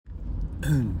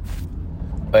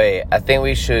Wait, I think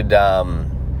we should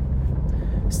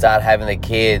start having the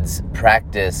kids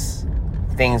practice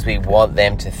things we want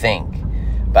them to think,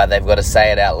 but they've got to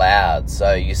say it out loud.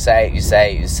 So you say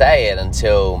it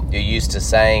until you're used to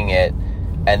saying it,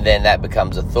 and then that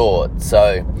becomes a thought.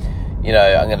 So,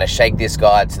 I'm going to shake this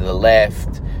guy to the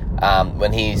left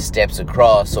when he steps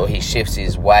across, or he shifts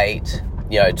his weight,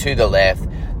 to the left.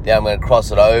 Then I'm going to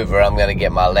cross it over. I'm going to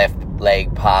get my left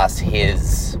leg past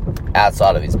his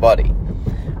outside of his body.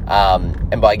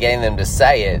 And by getting them to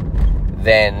say it,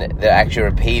 then they're actually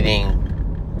repeating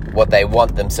what they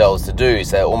want themselves to do.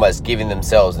 So they're almost giving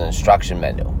themselves an instruction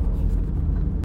manual.